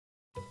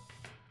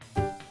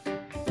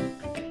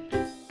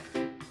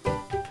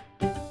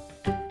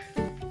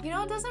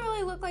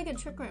look like a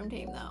Trick Room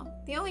team though.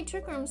 The only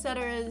Trick Room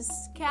setter is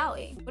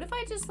Callie. What if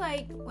I just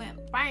like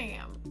went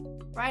bam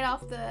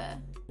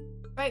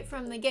right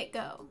from the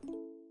get-go?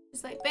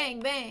 Just like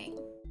bang, bang.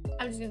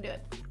 I'm just gonna do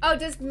it. Oh,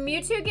 does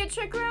Mewtwo get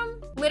Trick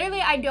Room?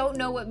 Literally, I don't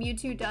know what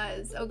Mewtwo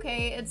does,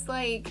 okay? It's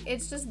like,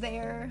 it's just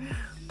there.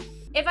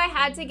 If I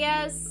had to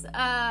guess,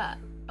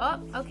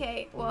 oh,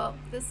 okay, well,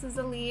 this is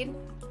a lead.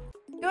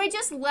 Do I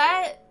just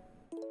let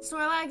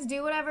Snorlax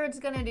do whatever it's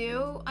gonna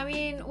do? I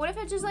mean, what if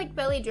it just like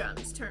belly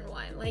drums turn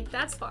 1? Like,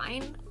 that's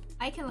fine.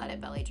 I can let it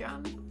belly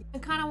drum. I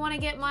kind of want to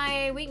get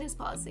my weakness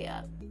policy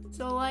up.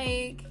 So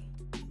like,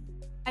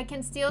 I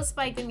can Steel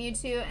Spike the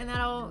Mewtwo and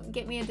that'll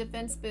get me a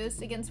defense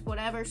boost against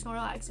whatever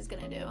Snorlax is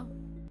gonna do.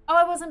 Oh,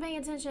 I wasn't paying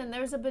attention.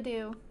 There's a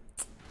Badoo.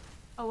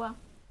 Oh well.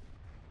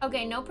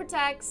 Okay, no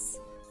protects.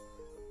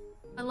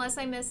 Unless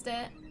I missed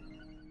it.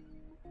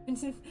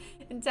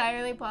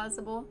 Entirely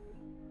possible.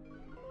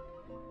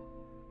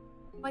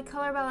 My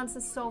color balance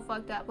is so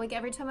fucked up. Like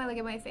every time I look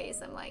at my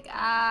face, I'm like,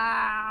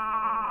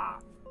 ah.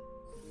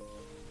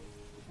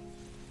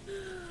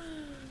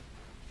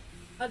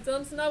 I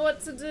don't know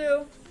what to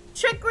do.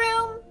 Trick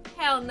Room?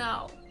 Hell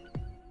no.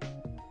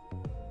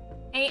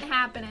 Ain't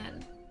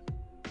happening.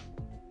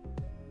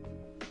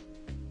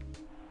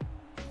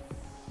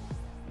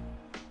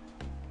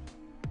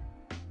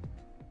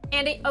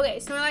 Okay,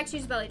 Snorlax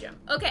used belly drum.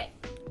 Okay,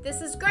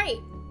 this is great.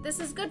 This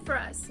is good for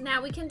us.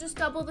 Now we can just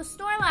double the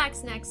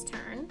Snorlax next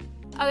turn.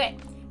 Okay,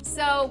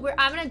 so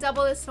I'm gonna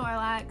double the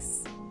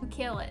Snorlax,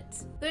 kill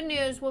it. Good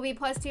news, we'll be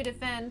 +2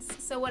 defense,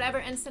 so whatever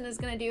instant is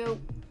gonna do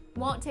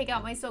won't take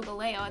out my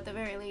Solgaleo at the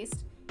very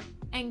least.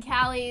 And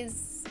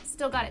Callie's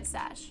still got its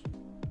stash.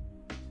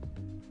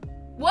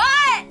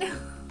 What?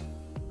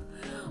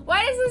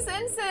 Why does this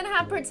instant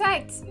have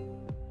protect?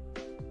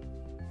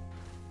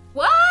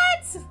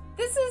 What?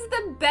 This is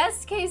the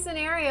best case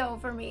scenario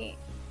for me.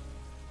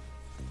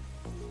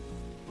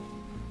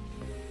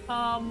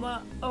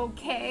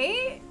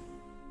 Okay.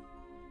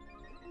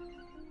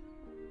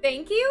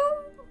 Thank you?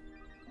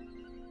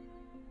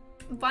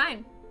 I'm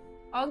fine.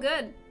 All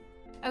good.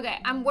 Okay,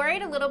 I'm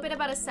worried a little bit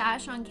about a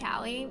sash on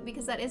Callie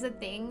because that is a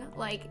thing.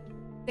 Like,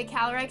 the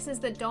Calorexes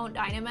that don't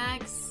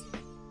Dynamax,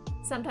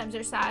 sometimes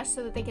they're sash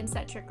so that they can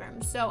set Trick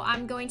Room. So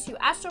I'm going to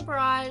Astral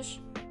Barrage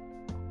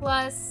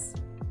plus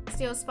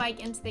Steel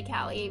Spike into the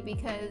Callie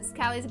because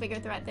Callie's a bigger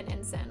threat than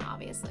Incin,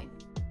 obviously.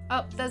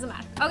 Oh, doesn't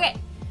matter. Okay.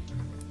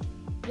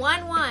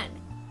 1-1.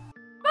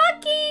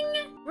 Fucking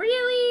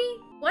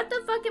really? What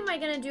the fuck am I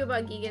gonna do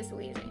about Gigas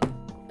Weezing?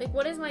 Like,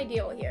 what is my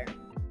deal here?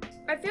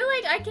 I feel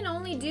like I can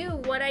only do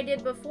what I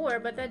did before,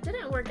 but that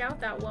didn't work out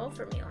that well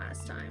for me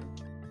last time.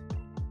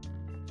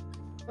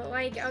 But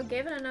like, I'll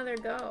give it another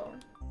go.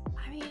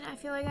 I mean, I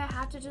feel like I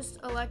have to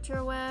just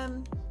Electro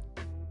Web.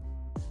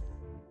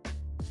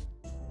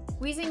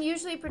 Weezing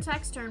usually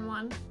protects turn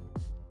 1.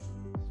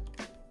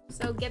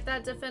 So get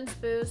that defense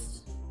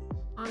boost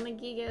on the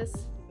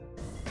Gigas.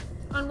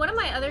 On one of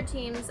my other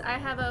teams, I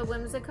have a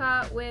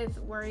Whimsicott with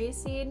Worry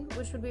Seed,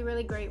 which would be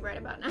really great right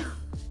about now.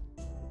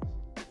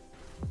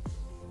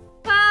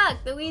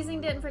 Fuck! The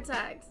Weezing didn't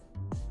protect.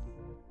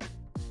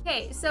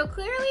 Okay, so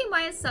clearly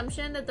my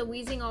assumption that the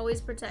Weezing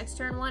always protects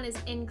turn 1 is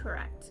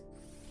incorrect.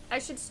 I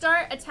should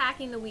start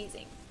attacking the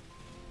Weezing.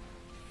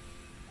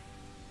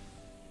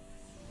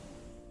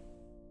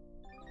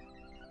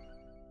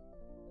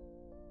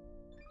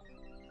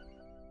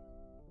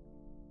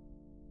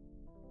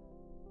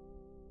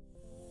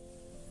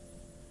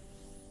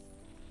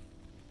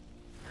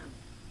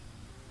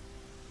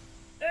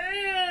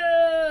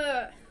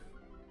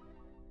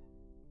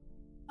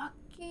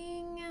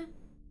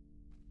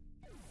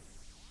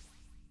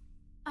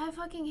 I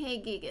fucking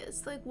hate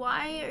Gigas. Like,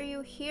 why are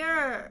you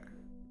here?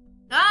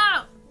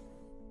 No!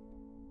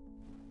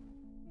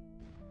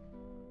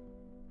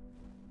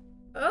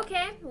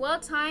 Okay, well,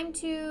 time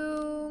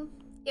to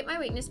get my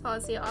weakness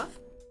policy off.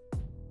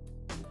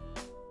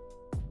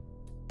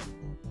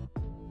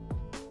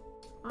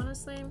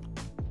 Honestly,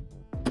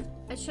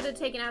 I should have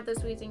taken out this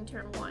Weezing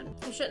turn 1.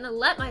 I shouldn't have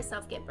let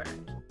myself get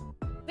burned.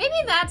 Maybe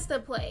that's the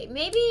play.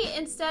 Maybe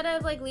instead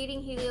of like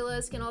leading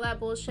Heliolisk and all that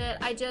bullshit,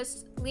 I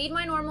just lead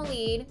my normal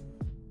lead,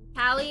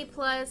 Callie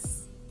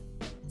plus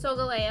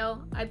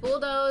Solgaleo, I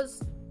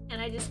bulldoze,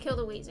 and I just kill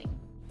the Weezing.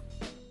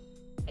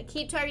 I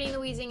keep targeting the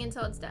Weezing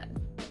until it's dead.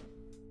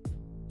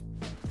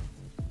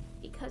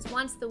 Because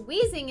once the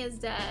Weezing is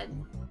dead,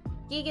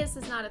 Gigas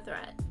is not a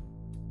threat.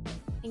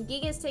 And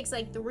Gigas takes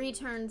like 3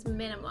 turns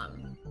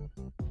minimum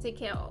to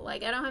kill.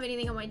 Like, I don't have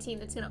anything on my team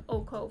that's gonna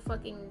Oko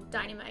fucking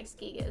Dynamax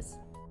Gigas.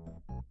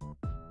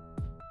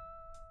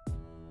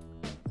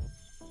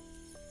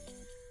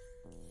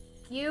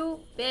 You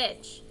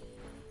bitch.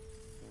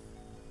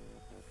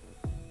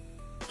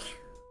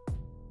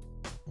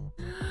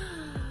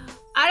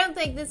 I don't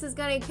think this is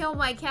gonna kill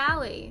my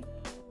Callie.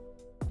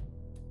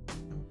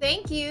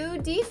 Thank you,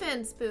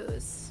 defense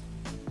boost.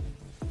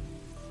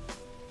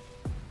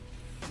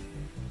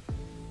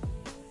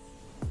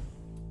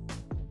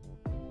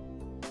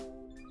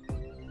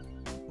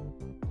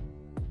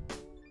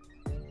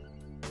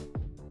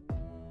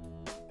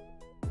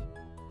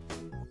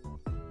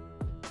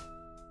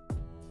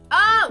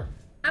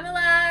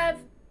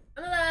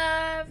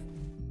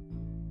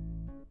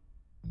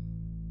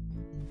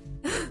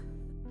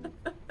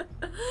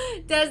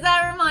 Does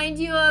that remind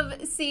you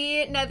of,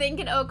 see, nothing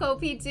can Oko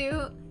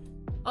P2?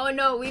 Oh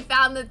no, we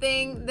found the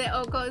thing that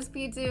Oko's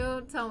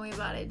P2. Tell me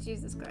about it,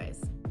 Jesus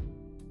Christ.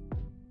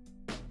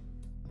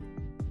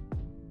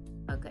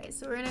 Okay,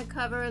 so we're gonna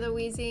cover the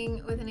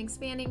Wheezing with an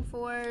expanding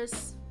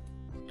force.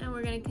 And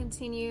we're gonna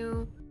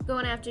continue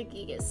going after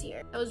Gigas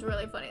here. That was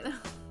really funny though.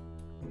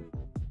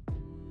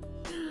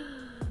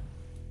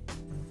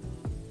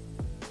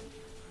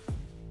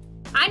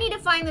 I need to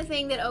find the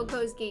thing that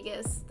Oko's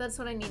Gigas. That's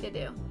what I need to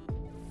do.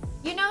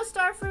 You know,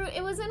 Starfruit,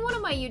 it was in one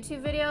of my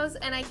YouTube videos,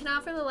 and I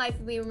cannot for the life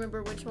of me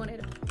remember which one.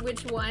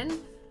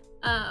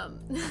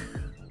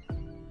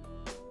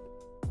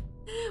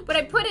 But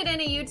I put it in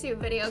a YouTube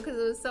video because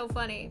it was so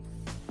funny.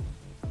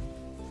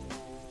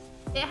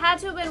 It had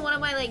to have been one of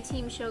my like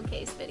team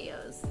showcase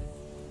videos.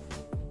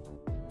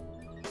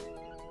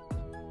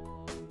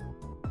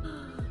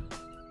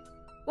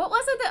 What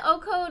was it that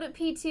Oko'd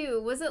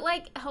P2? Was it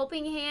like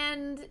Helping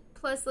Hand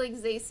plus like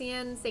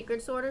Zacian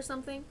Sacred Sword or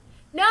something?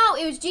 No,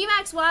 it was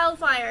G-Max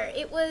Wildfire.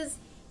 It was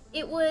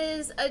a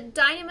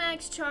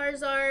Dynamax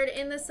Charizard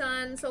in the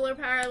Sun, Solar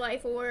Power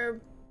Life Orb,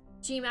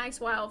 G-Max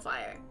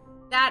Wildfire.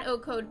 That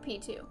Oko'd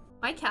P2.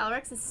 My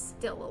Calyrex is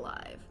still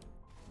alive.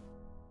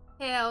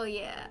 Hell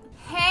yeah.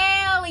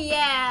 Hell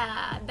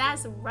yeah!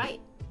 That's right.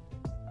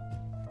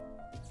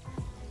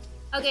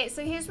 Okay,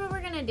 so here's what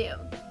we're gonna do.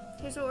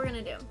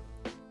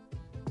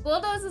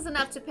 Bulldoze is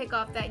enough to pick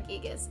off that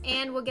Gigas,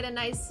 and we'll get a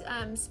nice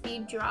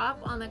speed drop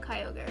on the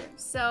Kyogre.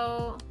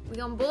 So we're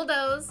gonna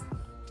Bulldoze,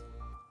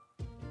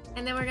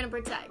 and then we're gonna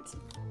Protect.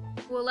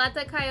 We'll let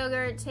the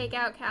Kyogre take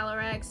out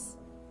Calyrex.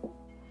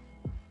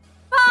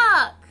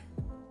 Fuck!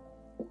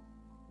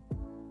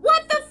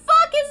 What the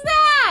fuck is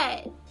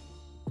that?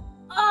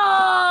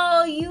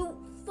 Oh, you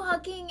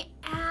fucking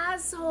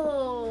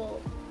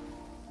asshole.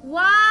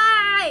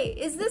 Why?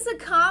 Is this a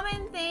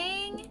common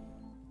thing?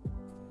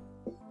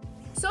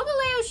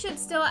 Solgaleo should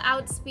still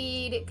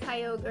outspeed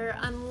Kyogre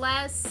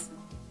unless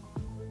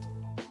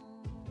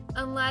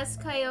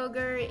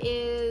Kyogre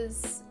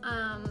is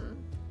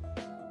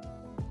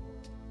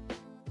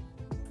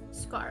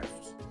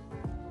Scarfed.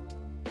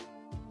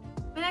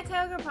 I mean, that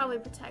Kyogre probably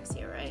protects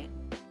here, right?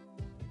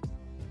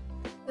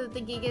 So that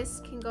the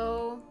Gigas can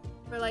go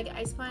for like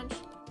Ice Punch.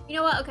 You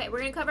know what? Okay, we're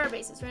gonna cover our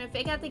bases. We're gonna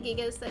fake out the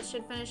Gigas, that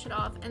should finish it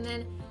off, and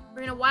then we're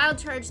gonna Wild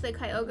Charge the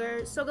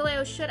Kyogre.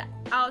 Solgaleo should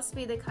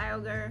outspeed the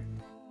Kyogre.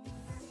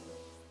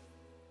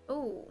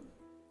 Oh.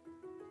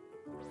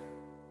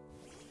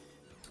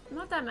 I'm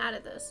not that mad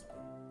at this.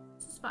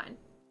 This is fine.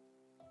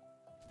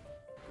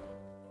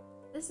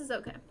 This is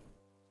okay.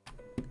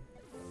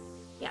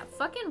 Yeah,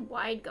 fucking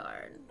Wide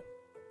Guard.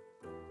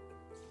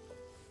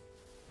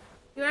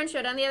 We were on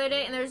Showdown the other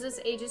day, and there was this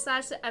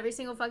Aegislash that every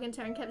single fucking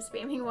turn kept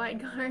spamming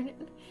Wide Guard,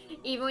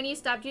 even when you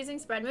stopped using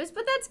spread moves.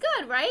 But that's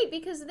good, right?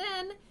 Because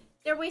then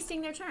they're wasting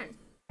their turn.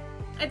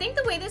 I think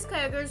the way this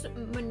Kyogre's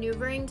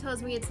maneuvering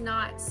tells me it's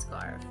not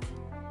Scarfed.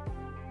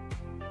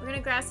 We're gonna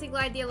Grassy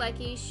Glide the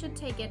Alecki, should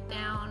take it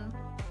down.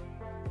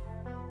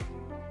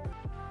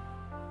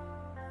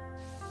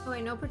 Oh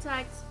wait, no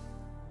Protect.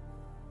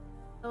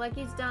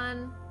 Alecki's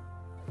done.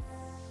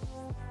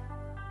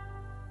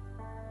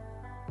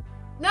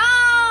 No!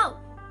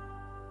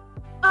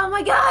 Oh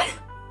my god!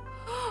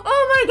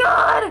 Oh my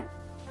god!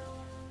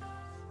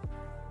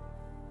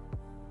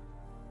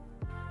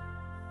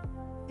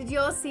 Did you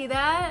all see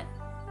that?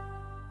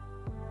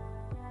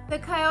 The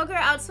Kyogre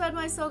outsped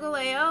my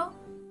Solgaleo,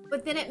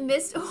 but then it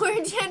missed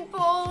Origin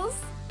Pulls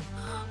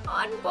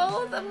on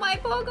both of my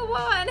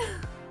Pokemon.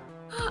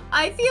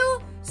 I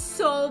feel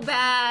so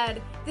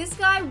bad. This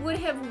guy would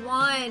have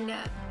won.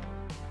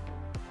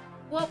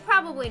 Well,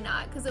 probably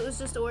not, because it was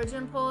just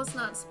Origin Pulse,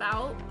 not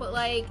Spout, but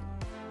like,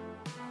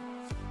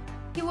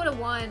 he would have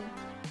won.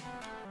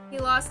 He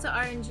lost to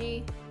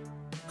RNG.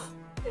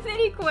 And then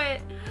he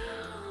quit.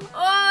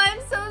 Oh, I'm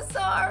so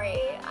sorry.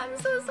 I'm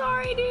so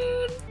sorry,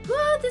 dude.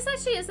 Well, this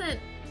actually isn't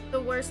the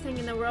worst thing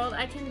in the world.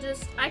 I can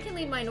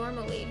lead my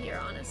normal lead here,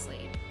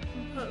 honestly.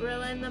 Put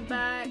Rilla in the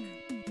back.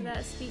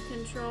 That speed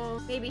control.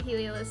 Maybe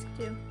Heliolisk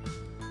too.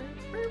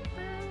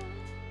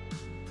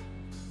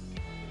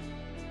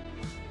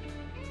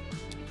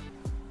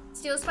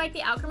 Steel Spike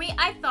the Alchemy.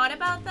 I thought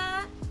about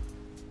that,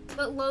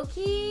 but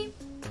low-key,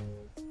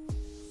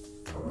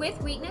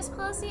 with Weakness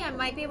Policy, I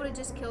might be able to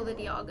just kill the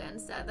Dialga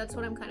instead. That's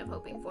what I'm kind of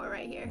hoping for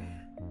right here.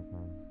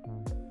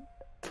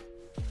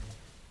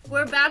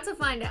 We're about to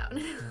find out.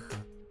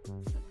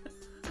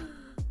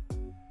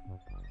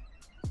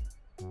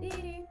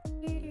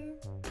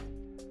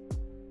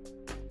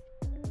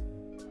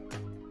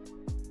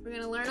 We're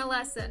gonna learn a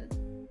lesson.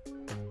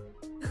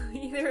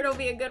 Either it'll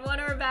be a good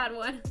one or a bad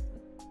one.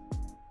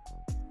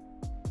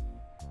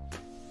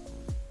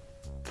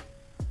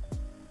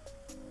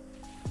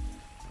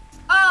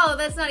 Oh,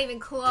 that's not even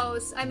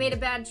close. I made a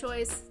bad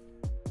choice.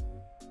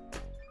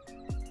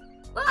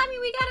 Well, I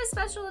mean, we got a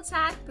special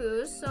attack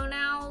boost, so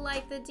now,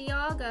 like, the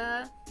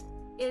Dialga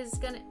is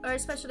gonna, or a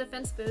special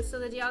defense boost, so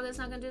the Dialga is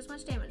not gonna do as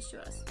much damage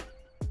to us.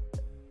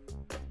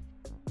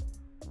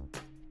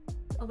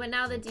 Oh, but but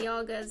now the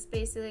Dialga's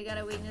basically got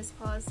a weakness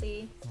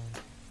policy.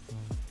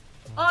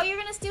 Oh, you're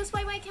gonna steel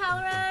spike my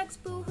Calyrex?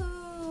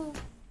 Boo-hoo.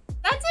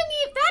 That didn't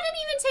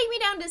even take me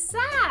down to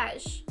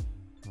Sash.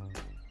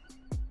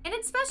 And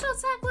its special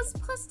attack was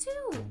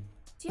 +2.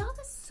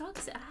 Dialga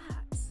sucks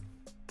ass.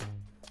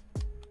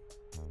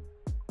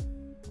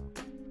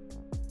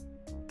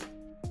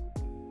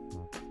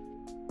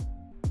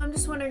 I'm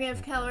just wondering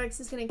if Calyrex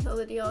is gonna kill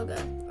the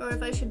Dialga, or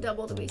if I should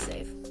double to be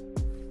safe.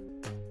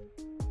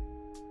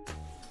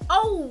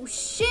 Oh,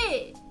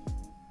 shit!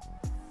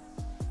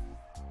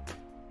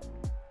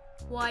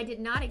 Well, I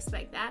did not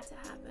expect that to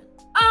happen.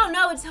 Oh,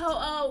 no, it's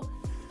Ho-Oh!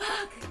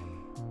 Fuck!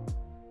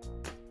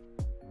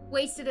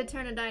 Wasted a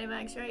turn of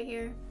Dynamax right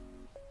here.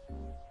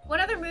 What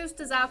other moves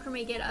does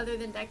Alchemy get other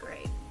than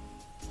Decorate?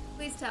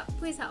 Please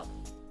help.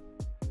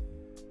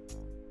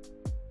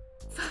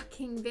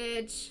 Fucking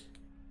bitch.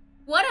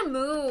 What a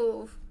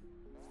move!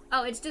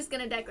 Oh, it's just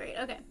gonna Decorate.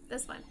 Okay,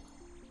 that's fine.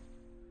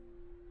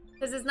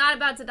 Because it's not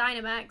about to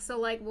Dynamax, so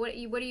like, what are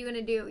you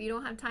gonna do? You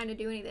don't have time to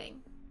do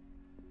anything.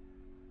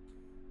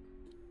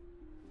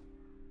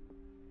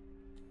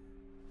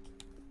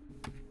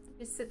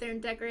 Just sit there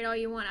and decorate all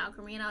you want,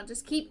 Alchemy, and I'll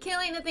just keep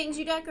killing the things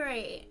you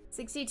decorate.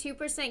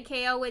 62%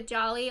 KO with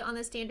Jolly on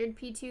the standard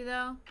P2,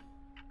 though.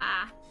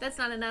 Ah, that's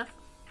not enough.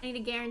 I need a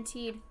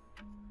guaranteed.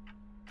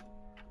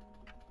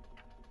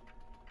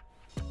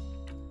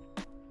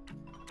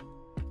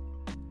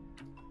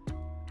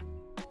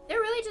 They're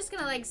really just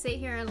gonna, like, sit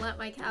here and let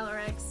my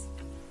Calyrex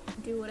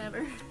do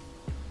whatever.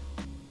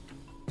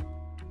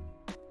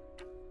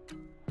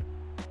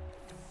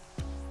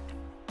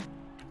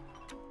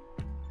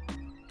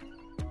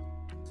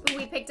 Ooh,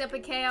 we picked up a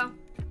KO.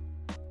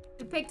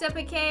 We picked up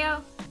a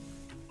KO.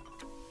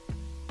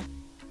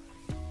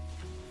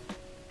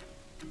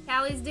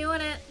 Callie's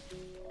doing it.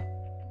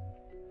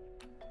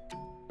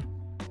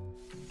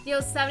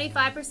 Deals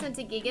 75%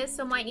 to Gigas,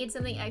 so might need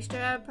something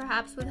extra.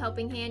 Perhaps with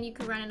Helping Hand, you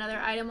could run another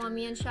item on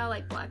me and Shell,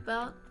 like Black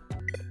Belt.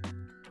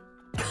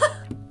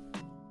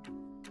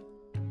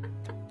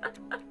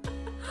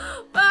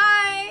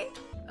 Bye!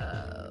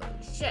 Oh,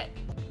 shit.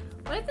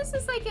 What if this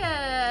is like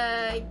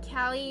a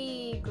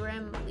Callie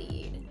Grim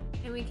lead?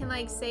 And we can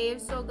like save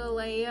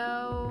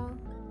Solgaleo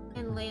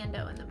and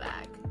Lando in the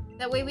back.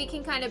 That way we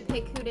can kind of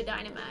pick who to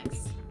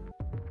Dynamax.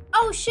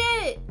 Oh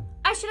shit!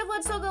 I should have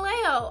let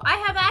Solgaleo. I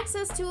have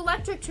access to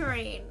electric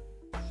terrain.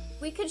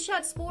 We could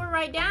shut Spore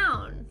right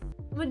down.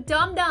 I'm a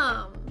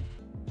dum-dum.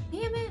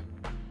 Damn it.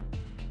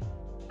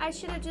 I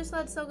should have just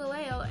let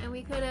Solgaleo and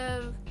we could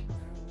have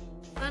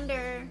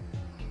Thunder.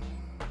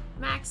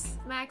 Max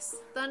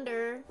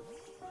Thunder.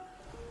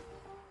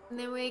 And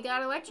then we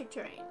got electric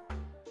terrain.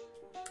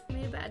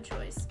 Made a bad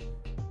choice.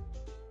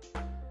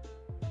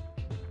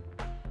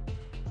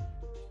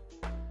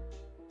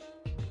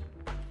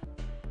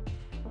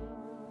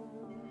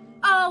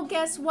 Oh,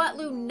 guess what,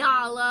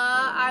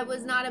 Lunala? I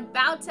was not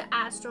about to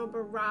Astral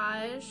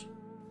Barrage.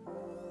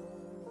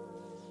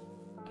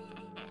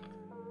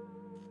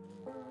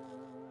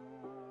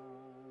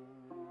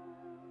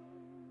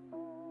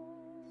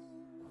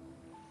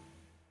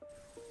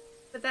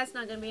 But that's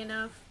not gonna be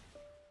enough.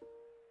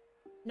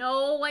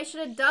 No, I should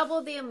have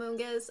doubled the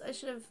Amoonguss. I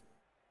should have...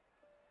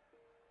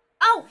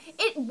 Oh!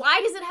 Why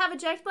does it have a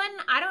eject button?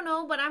 I don't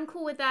know, but I'm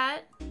cool with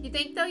that. You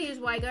think they'll use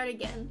Y-Guard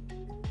again?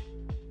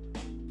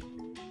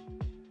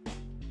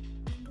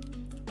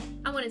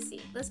 I want to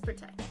see. Let's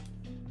protect.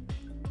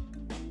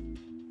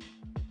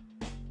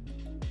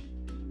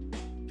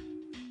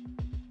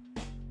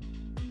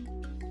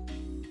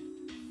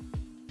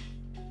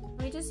 Let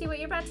me just see what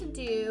you're about to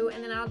do,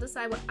 and then I'll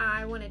decide what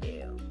I want to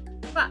do.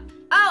 Fuck.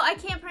 Oh, I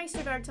can't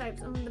prankster guard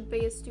types. I'm the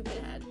biggest stupid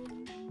head.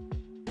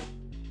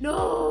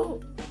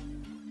 No!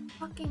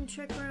 Fucking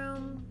Trick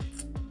Room.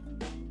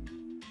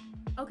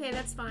 Okay,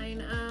 that's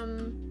fine.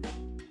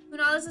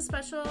 Lunala's a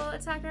special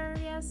attacker,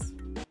 yes?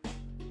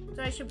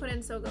 So I should put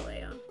in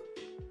Solgaleo.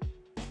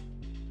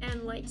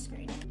 And Light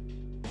Screen.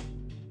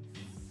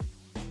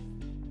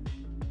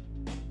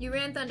 You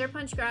ran Thunder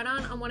Punch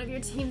Groudon on one of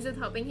your teams with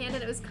Helping Hand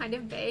and it was kind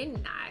of bae?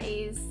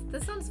 Nice.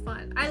 This sounds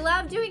fun. I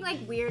love doing like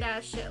weird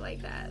ass shit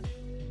like that.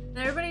 And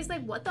everybody's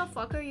like, what the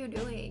fuck are you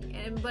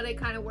doing? But it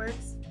kind of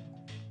works.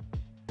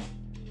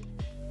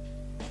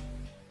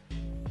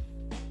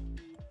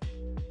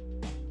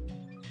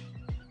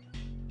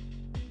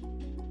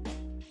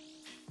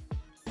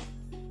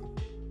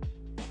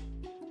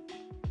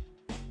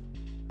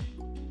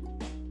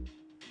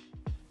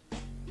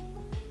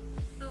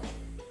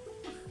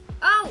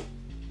 Oh!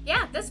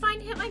 Yeah, that's fine.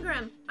 Hit my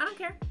Grim. I don't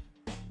care.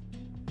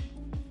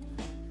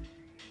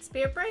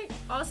 Spirit Break?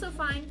 Also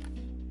fine.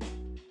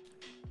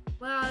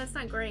 Well, it's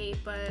not great,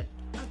 but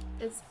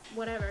it's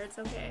whatever. It's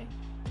okay.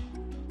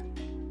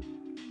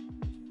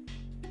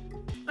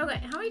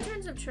 Okay, how many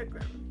turns of Trick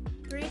Room?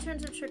 3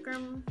 turns of Trick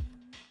Room.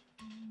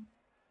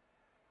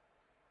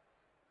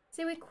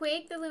 See, we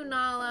Quake the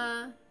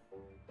Lunala.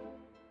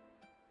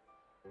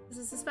 This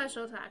is a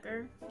special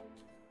attacker.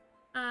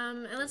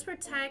 And let's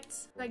protect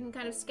so I can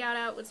kind of scout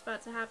out what's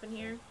about to happen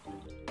here.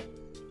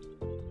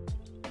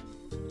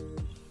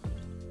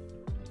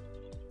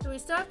 we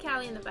still have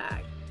Callie in the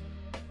back.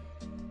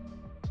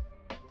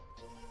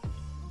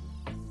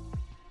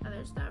 Oh,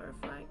 there's that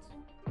reflect.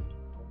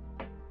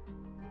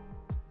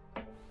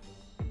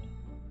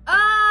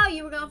 Oh,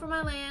 you were going for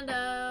my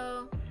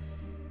Lando.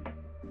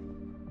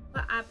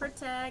 But I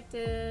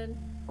protected.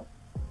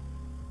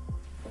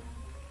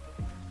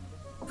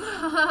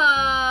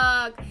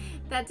 Fuck.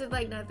 That did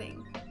like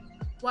nothing.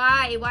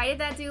 Why? Why did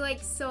that do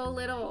like so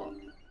little?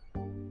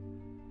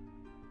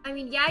 I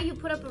mean, yeah, you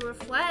put up a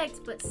reflect,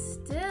 but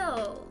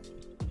still.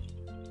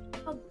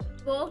 How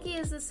bulky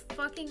is this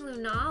fucking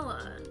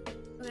Lunala?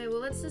 Okay, well,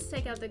 let's just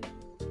take out the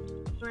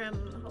Grim,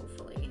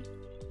 hopefully.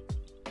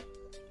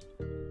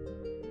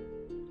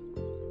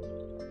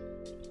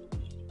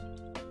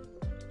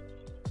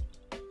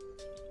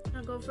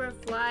 I'll go for a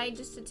fly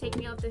just to take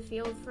me off the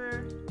field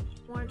for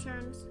more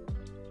turns.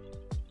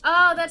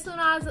 Oh, that's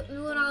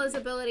Lunala's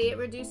ability. It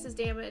reduces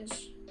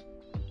damage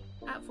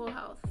at full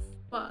health.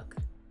 Fuck.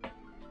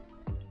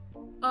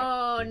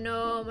 Oh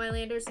no, my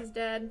Landers is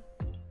dead.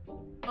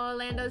 Oh,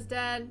 Lando's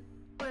dead.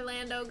 Poor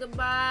Lando,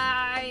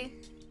 goodbye.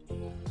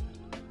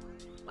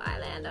 Bye,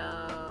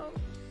 Lando.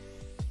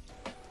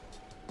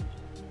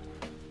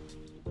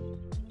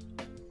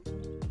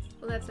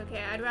 Well, that's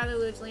okay. I'd rather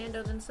lose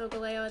Lando than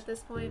Solgaleo at this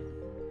point.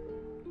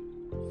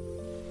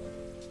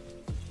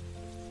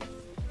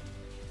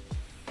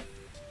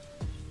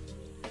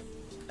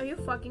 Are you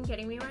fucking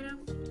kidding me right now?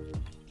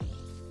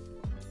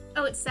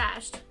 Oh, it's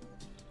sashed.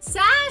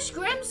 Sash,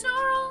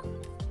 Grimmsnarl?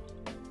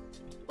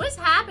 What is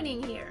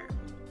happening here?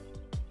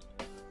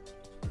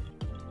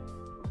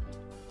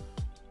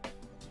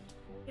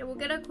 Yeah, we'll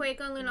get a Quake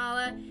on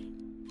Lunala.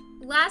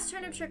 Last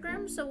turn of Trick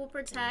Room, so we'll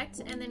protect,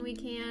 and then we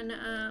can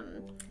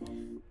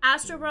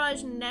Astro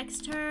Barrage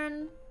next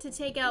turn to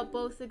take out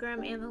both the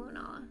Grim and the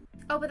Lunala.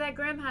 Oh, but that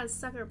Grim has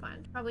Sucker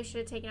Punch. Probably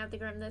should have taken out the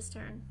Grim this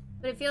turn.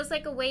 But it feels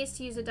like a waste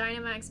to use a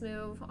Dynamax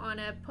move on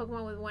a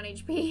Pokemon with 1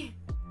 HP.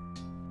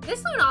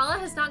 This Lunala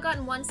has not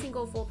gotten one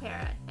single full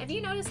para. Have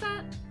you noticed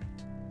that?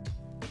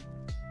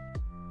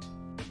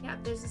 Yeah,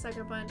 there's a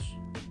Sucker Punch.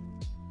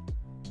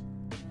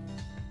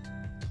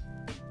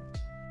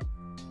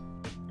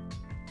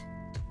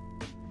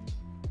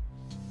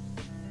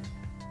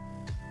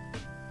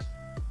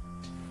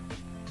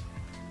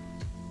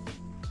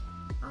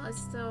 Oh, it's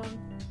still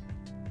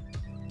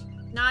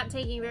not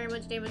taking very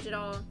much damage at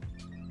all.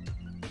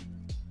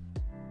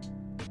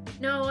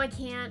 No, I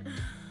can't.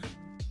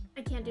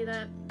 I can't do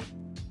that.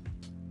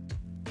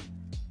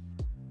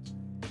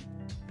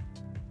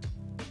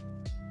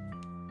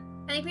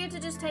 I think we have to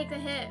just take the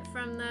hit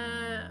from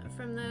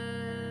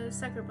the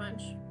Sucker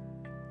Punch.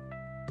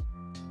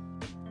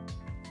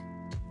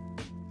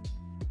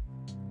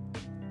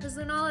 Because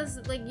Lunala is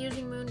like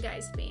using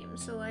Moongeist Beam,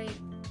 so like,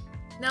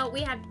 no,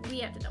 we have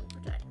to double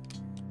protect.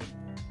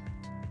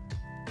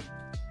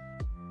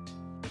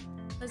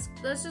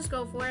 Let's just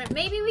go for it.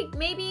 Maybe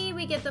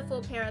we get the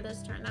full para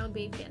this turn. That would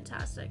be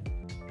fantastic.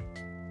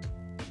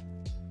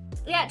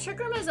 Yeah, Trick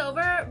Room is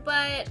over,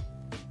 but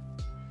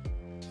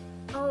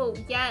oh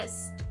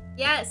yes.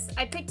 Yes,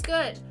 I picked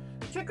good.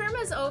 Trick Room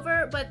is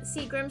over, but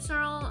see,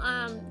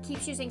 Grimmsnarl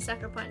keeps using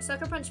Sucker Punch.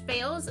 Sucker Punch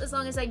fails as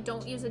long as I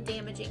don't use a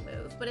damaging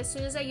move. But as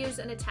soon as I use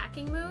an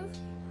attacking move,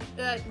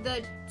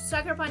 the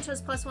Sucker Punch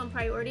has +1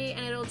 priority,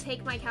 and it'll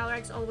take my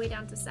Calyrex all the way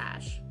down to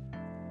Sash.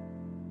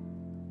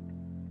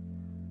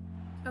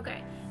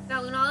 Okay,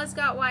 now Lunala's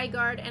got Wide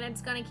Guard, and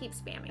it's gonna keep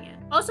spamming it.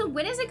 Also,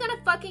 when is it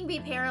gonna fucking be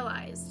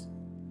paralyzed?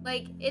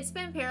 Like, it's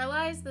been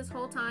paralyzed this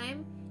whole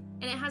time,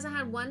 and it hasn't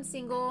had one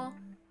single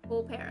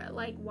full para.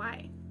 Like,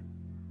 why?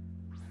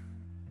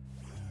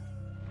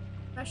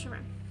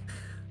 Reshiram.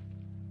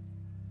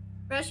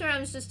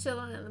 Reshiram's just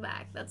chilling in the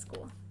back. That's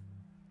cool.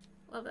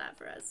 Love that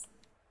for us.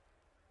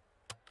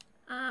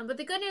 But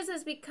the good news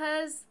is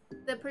because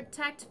the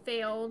protect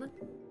failed,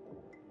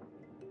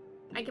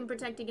 I can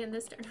protect again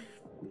this turn.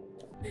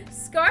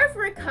 Scarf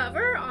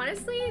recover?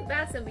 Honestly,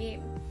 that's a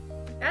meme.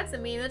 That's a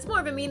meme. That's more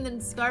of a meme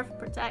than Scarf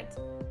protect.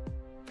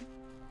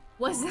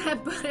 Was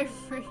that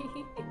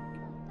Butterfree?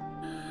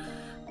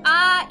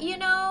 You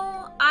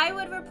know, I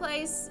would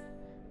replace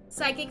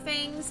Psychic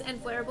Fangs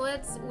and Flare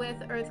Blitz with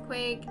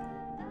Earthquake.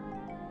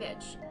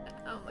 Bitch.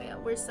 Oh yeah,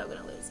 we're so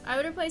gonna lose. I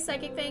would replace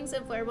Psychic Fangs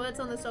and Flare Blitz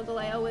on the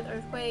Solgaleo with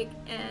Earthquake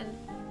and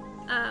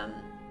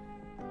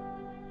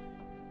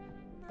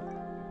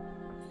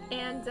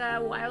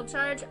Wild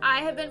Charge. I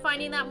have been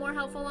finding that more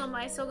helpful on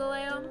my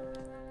Solgaleo.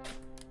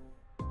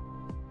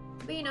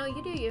 But you know,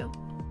 you do you.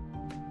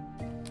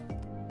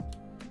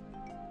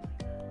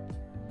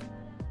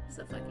 It's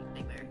a fucking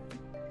nightmare.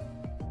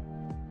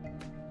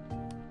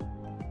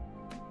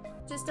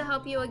 Just to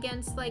help you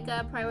against like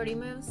priority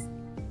moves.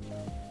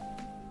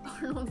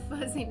 Arnold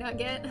Fuzzy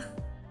Nugget.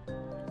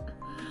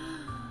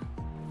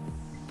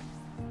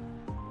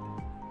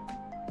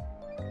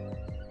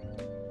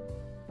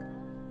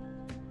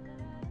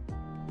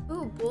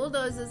 Ooh,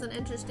 Bulldoze is an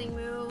interesting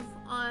move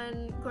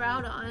on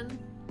Groudon.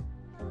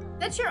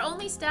 That's your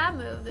only stab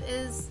move,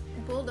 is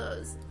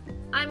Bulldoze.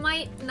 I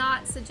might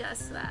not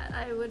suggest that.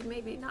 I would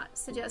maybe not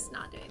suggest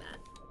not doing that.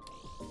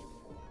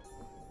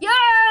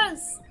 Yo!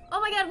 Yes!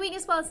 Oh my god,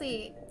 weakness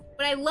policy.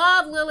 But I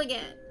love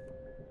Lilligant.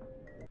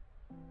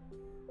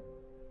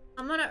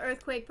 I'm gonna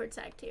Earthquake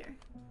Protect here.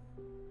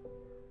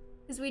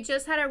 Because we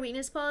just had our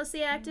weakness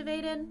policy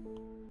activated.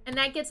 And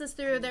that gets us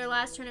through their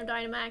last turn of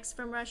Dynamax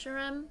from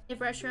Reshiram, if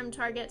Reshiram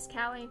targets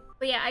Callie.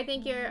 But yeah, I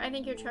think your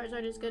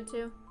Charizard is good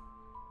too.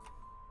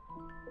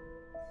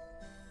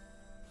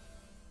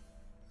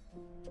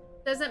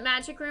 Doesn't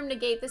Magic Room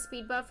negate the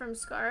speed buff from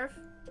Scarf?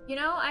 You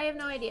know, I have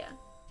no idea.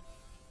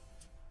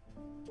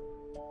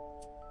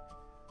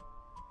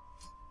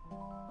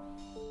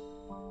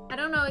 I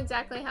don't know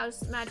exactly how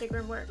Magic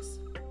Room works.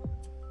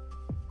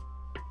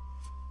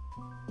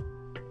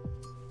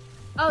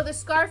 Oh, the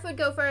Scarf would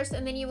go first,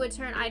 and then you would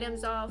turn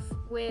items off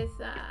with,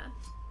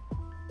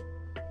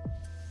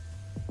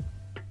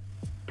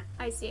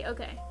 I see,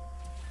 okay.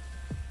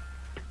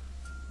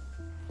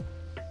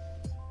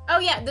 Oh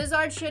yeah, the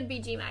Zard should be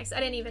G-Max. I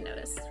didn't even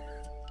notice.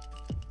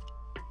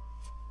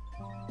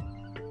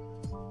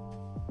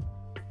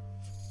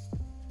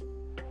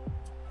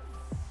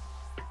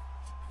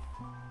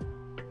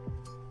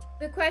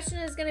 The question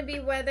is gonna be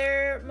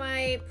whether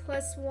my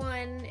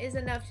 +1 is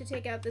enough to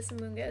take out this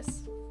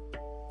Amoonguss.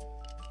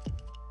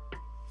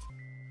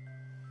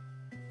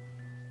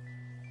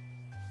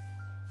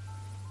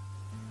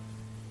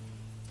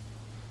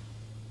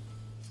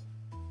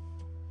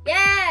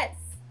 Yes!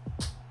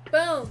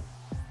 Boom!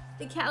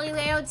 The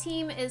Callie-Leo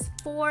team is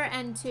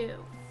 4-2.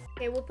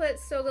 Okay, we'll put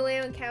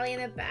Solgaleo and Callie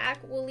in the back.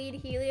 We'll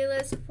lead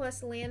Heliolisk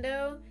plus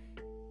Lando,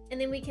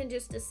 and then we can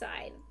just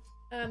decide,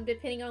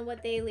 depending on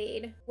what they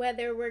lead,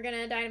 whether we're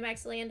gonna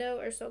Dynamax Lando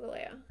or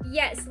Solgaleo.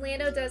 Yes,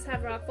 Lando does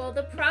have Rockfall.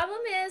 The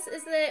problem is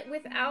that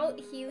without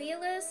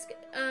Heliolisk,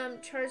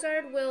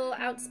 Charizard will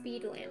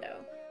outspeed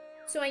Lando.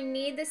 So I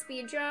need the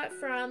speed drop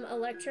from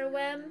Electro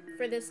Web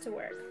for this to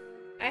work.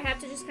 I have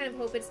to just kind of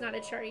hope it's not a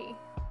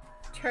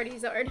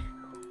Charizard.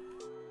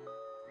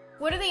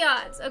 What are the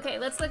odds? Okay,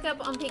 let's look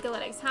up on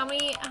Pikalytics. How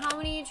many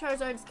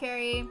Charizards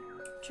carry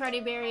Charty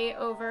Berry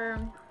over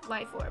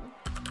Life Orb?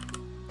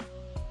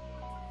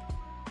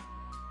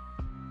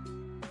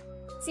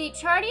 See,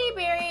 Charty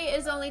Berry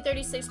is only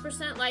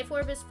 36%, Life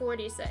Orb is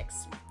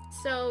 46.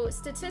 So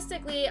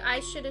statistically, I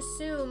should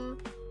assume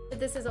that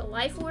this is a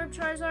Life Orb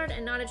Charizard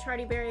and not a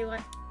Charty Berry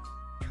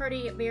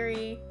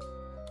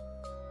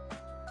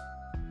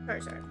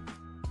Charizard.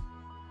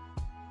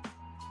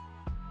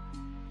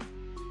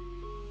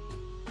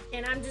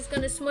 And I'm just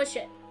gonna smush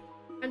it.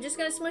 I'm just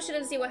gonna smush it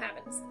and see what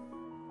happens.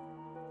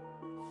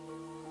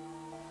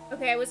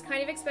 Okay, I was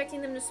kind of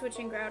expecting them to switch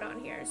in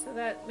Groudon here, so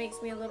that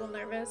makes me a little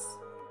nervous.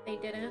 They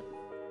didn't.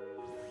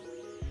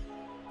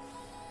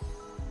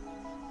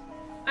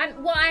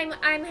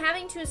 I'm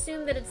having to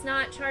assume that it's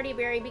not Charty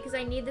Berry because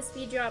I need the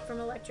speed drop from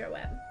Electro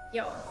Web.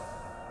 Yo.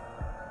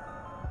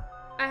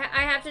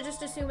 I have to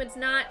just assume it's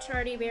not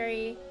Charty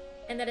Berry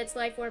and that it's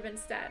Life Orb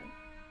instead.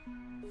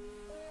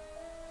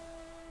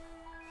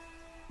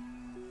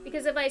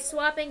 Because if I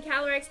swap in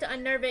Calyrex to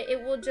unnerve it,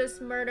 it will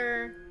just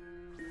murder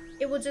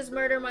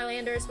my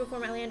Landorus before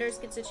my Landorus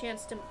gets a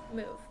chance to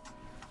move.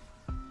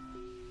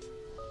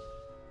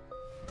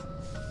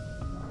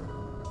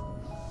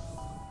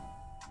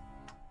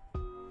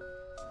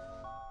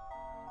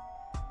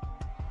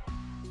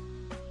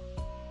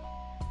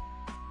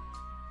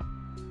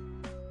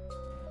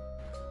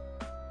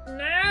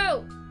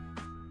 No!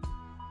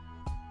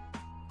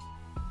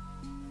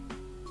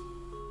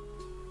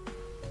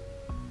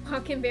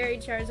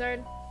 Hawkenberry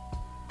Charizard.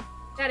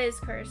 That is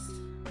cursed.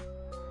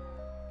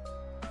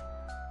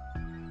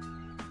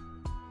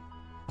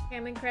 Okay,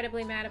 I'm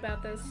incredibly mad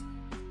about this.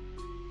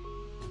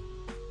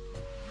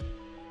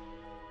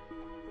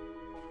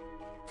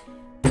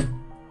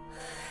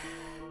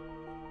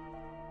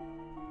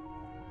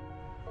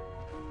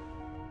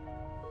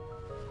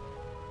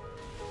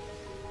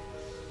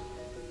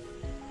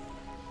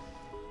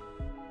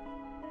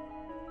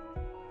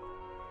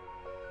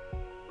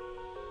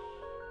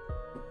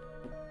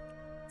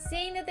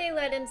 Seeing that they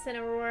let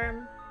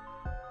Incineroar,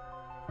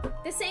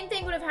 the same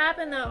thing would have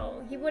happened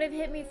though. He would have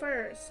hit me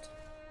first.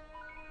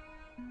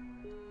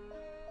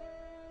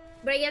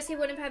 But I guess he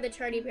wouldn't have had the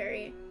Charty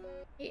Berry.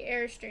 He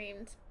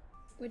airstreamed,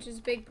 which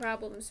is big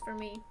problems for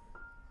me.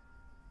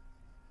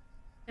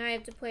 Now I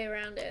have to play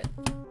around it.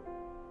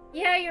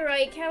 Yeah, you're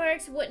right.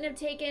 Calyrex wouldn't have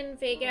taken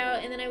Fake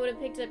Out, and then I would have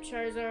picked up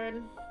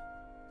Charizard.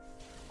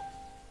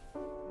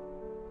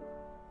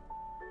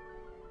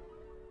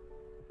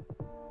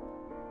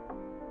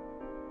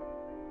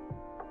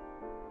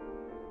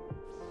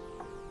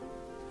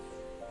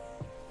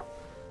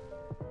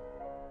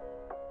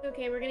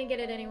 Okay, we're gonna get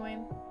it anyway.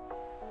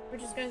 We're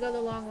just gonna go the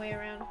long way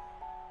around.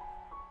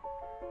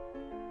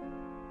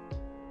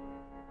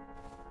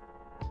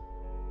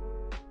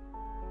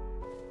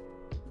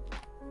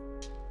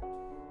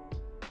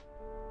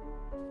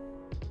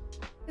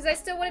 Because I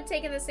still would have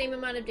taken the same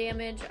amount of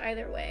damage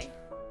either way.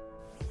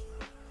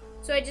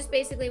 So I just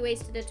basically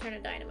wasted a turn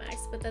of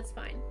Dynamax, but that's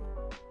fine.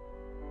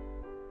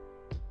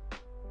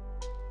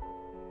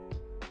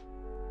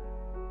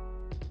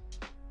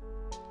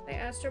 I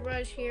Astro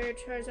Brush here,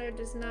 Charizard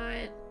does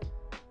not.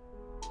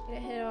 Get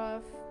a hit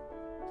off.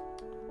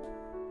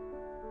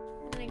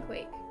 And then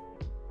Quake.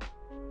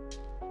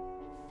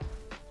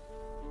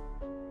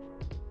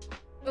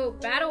 Oh,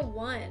 battle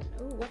 1.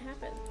 Ooh, what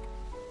happened?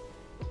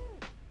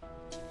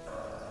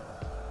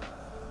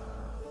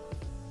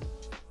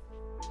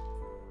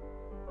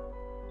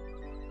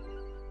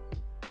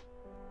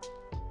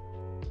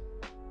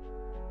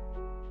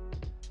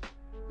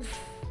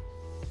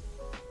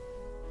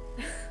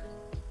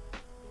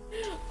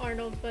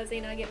 Arnold Fuzzy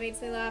Nugget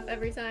makes me laugh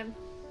every time.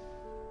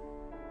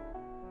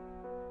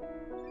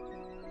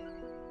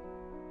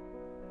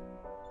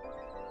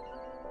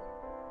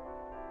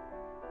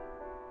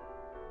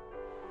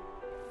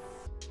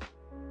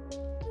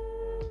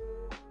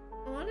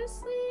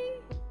 Honestly,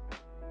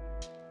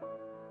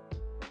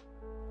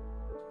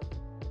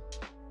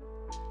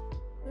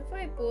 what if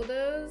I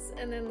bulldoze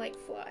and then like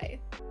fly?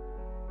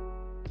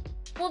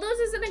 Bulldoze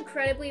is an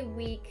incredibly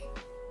weak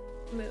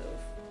move.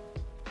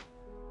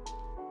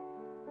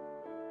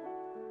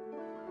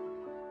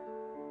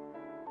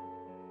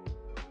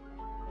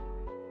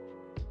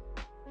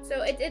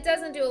 So it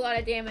doesn't do a lot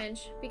of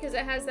damage because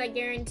it has that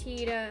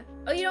guaranteed,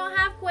 oh, you don't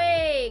have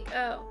Quake!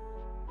 Oh.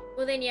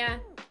 Well then, yeah.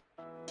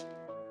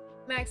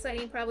 Max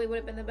Lightning probably would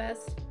have been the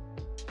best.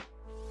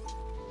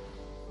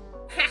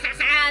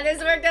 Hahaha,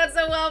 this worked out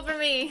so well for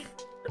me!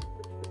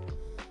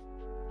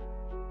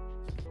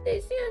 They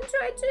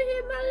tried to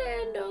hit my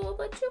Lando,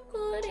 but you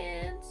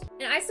couldn't.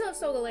 And I still have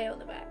Solgaleo in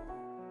the back.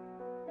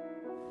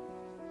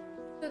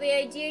 So the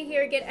idea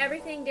here, get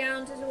everything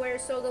down to where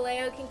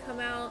Solgaleo can come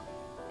out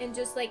and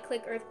just like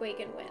click Earthquake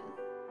and win.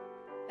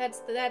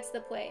 That's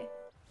the play.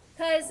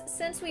 Because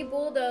since we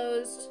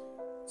bulldozed,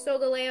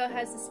 Solgaleo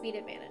has the speed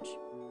advantage.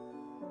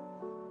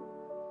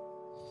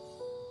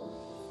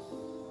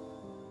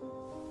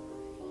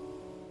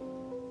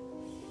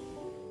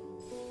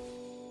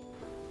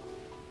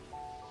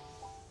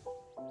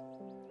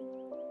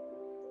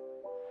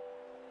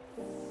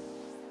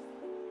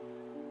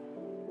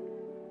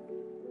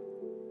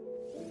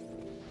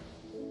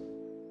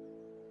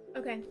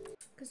 Okay,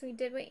 because we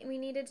did what we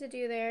needed to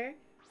do there.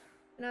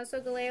 And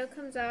also Galeo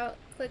comes out,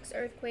 clicks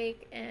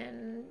Earthquake,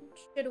 and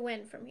should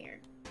win from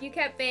here. You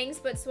kept Fangs,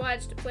 but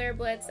swatched Flare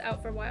Blitz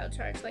out for Wild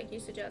Charge like you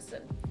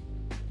suggested.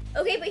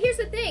 Okay, but here's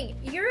the thing.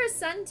 You're a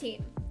Sun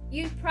team.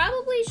 You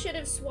probably should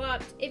have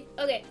swapped,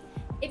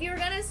 if you were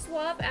gonna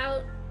swap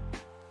out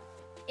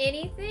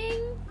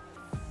anything,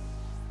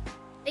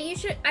 then you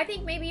should, I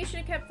think maybe you should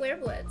have kept Flare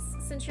Blitz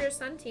since you're a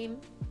Sun team,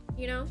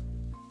 you know?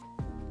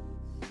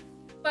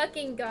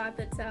 Fucking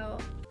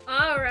Gothitelle.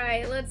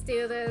 Alright, let's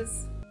do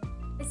this.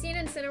 I see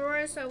an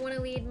Incineroar, so I want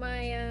to lead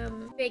my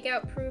fake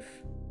out proof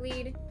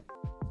lead.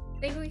 I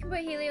think we can put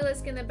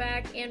Heliolisk in the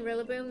back and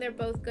Rillaboom. They're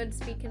both good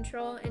speed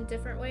control in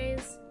different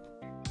ways.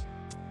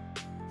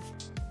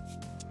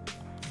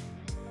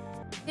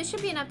 This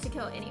should be enough to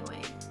kill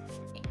anyway.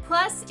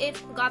 Plus,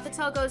 if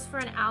Gothitelle goes for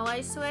an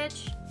ally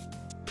switch,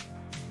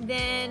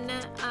 then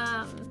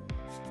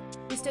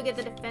we still get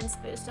the defense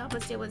boost to help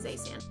us deal with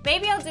Zacian.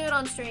 Maybe I'll do it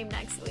on stream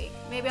next week.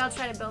 Maybe I'll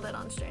try to build it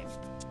on stream.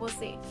 We'll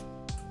see.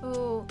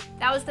 Ooh,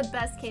 that was the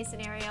best case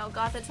scenario.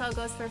 Gothitelle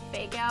goes for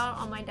fake out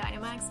on my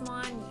Dynamax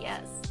Mon.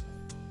 Yes.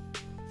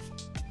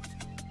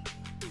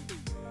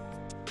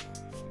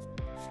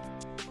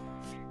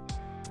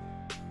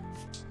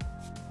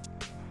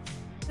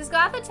 Does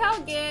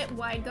Gothitelle get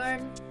Wide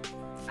Guard?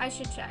 I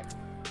should check.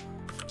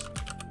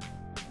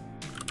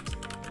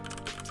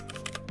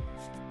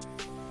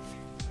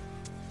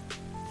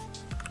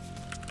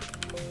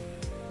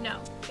 No,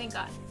 thank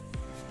God.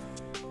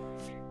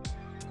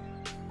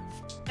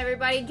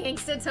 Everybody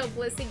gangsta till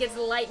Blissey gets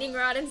Lightning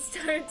Rod and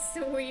starts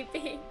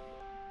sweeping.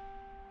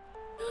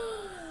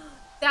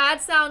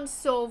 That sounds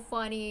so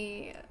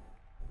funny.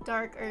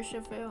 Dark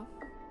Urshifu.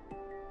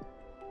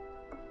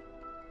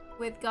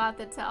 With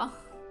Gothitelle.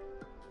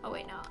 Oh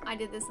wait, no. I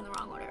did this in the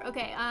wrong order.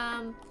 Okay,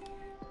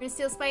 we're gonna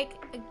Steel Spike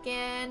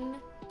again.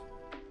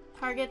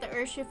 Target the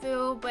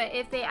Urshifu, but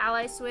if they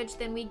ally switch,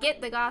 then we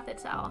get the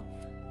Gothitelle.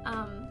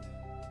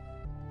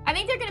 I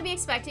think they're going to be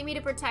expecting me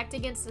to protect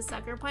against the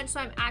Sucker Punch,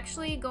 so I'm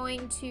actually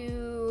going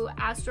to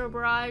Astro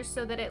Barrage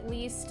so that at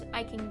least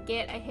I can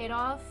get a hit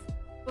off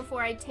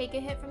before I take a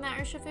hit from that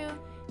Urshifu,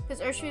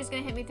 because Urshifu is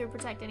going to hit me through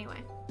Protect anyway.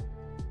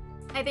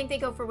 I think they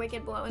go for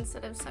Wicked Blow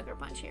instead of Sucker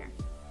Punch here.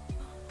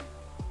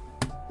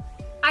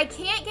 I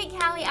can't get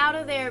Callie out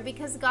of there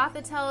because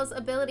Gothitelle's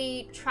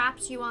ability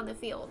traps you on the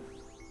field.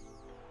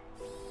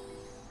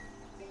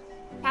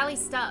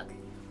 Callie's stuck.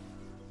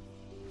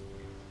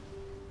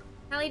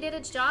 Callie did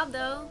its job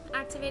though.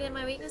 Activated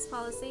my weakness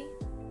policy.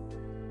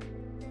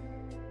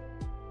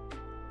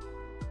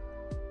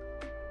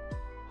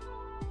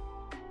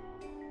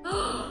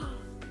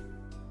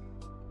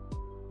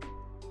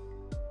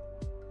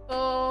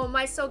 Oh,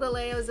 my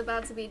Solgaleo is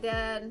about to be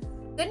dead.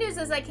 Good news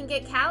is I can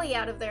get Callie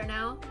out of there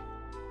now.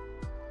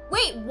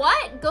 Wait,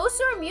 what?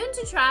 Ghosts are immune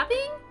to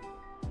trapping?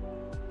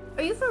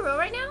 Are you for real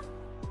right now?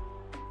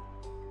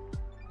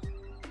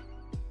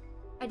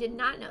 I did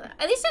not know that.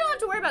 At least I don't have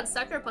to worry about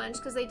Sucker Punch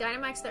because they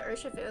Dynamax the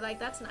Urshifu. Like,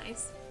 that's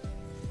nice.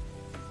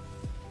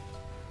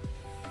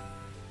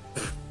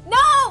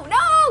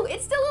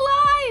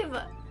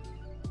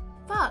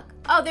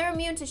 Oh, they're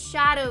immune to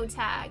shadow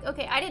tag.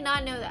 Okay, I did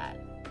not know that.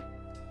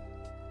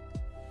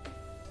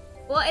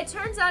 Well, it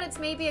turns out it's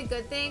maybe a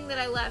good thing that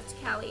I left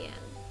Callie in.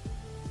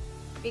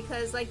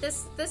 Because, like,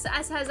 this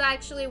has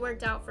actually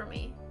worked out for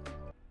me.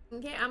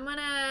 Okay, I'm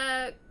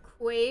gonna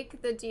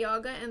Quake the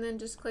Dialga and then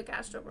just click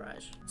Astral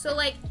Barrage. So,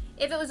 like,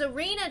 if it was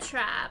Arena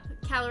Trap,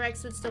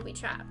 Calyrex would still be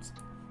trapped.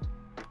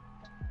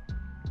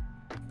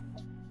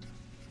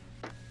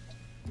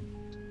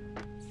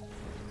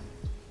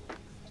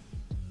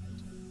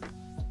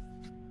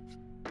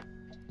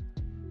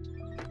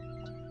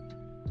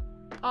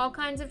 All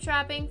kinds of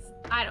trapping?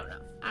 I don't know.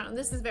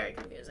 This is very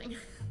confusing.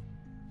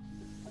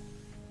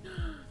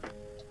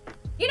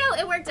 You know,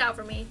 it worked out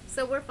for me,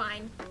 so we're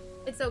fine.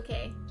 It's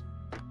okay.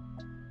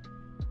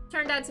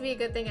 Turned out to be a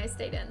good thing I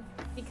stayed in.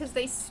 Because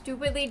they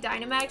stupidly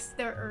Dynamaxed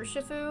their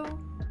Urshifu.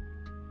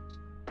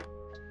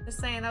 Just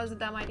saying, that was a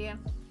dumb idea.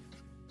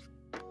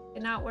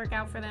 Did not work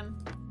out for them.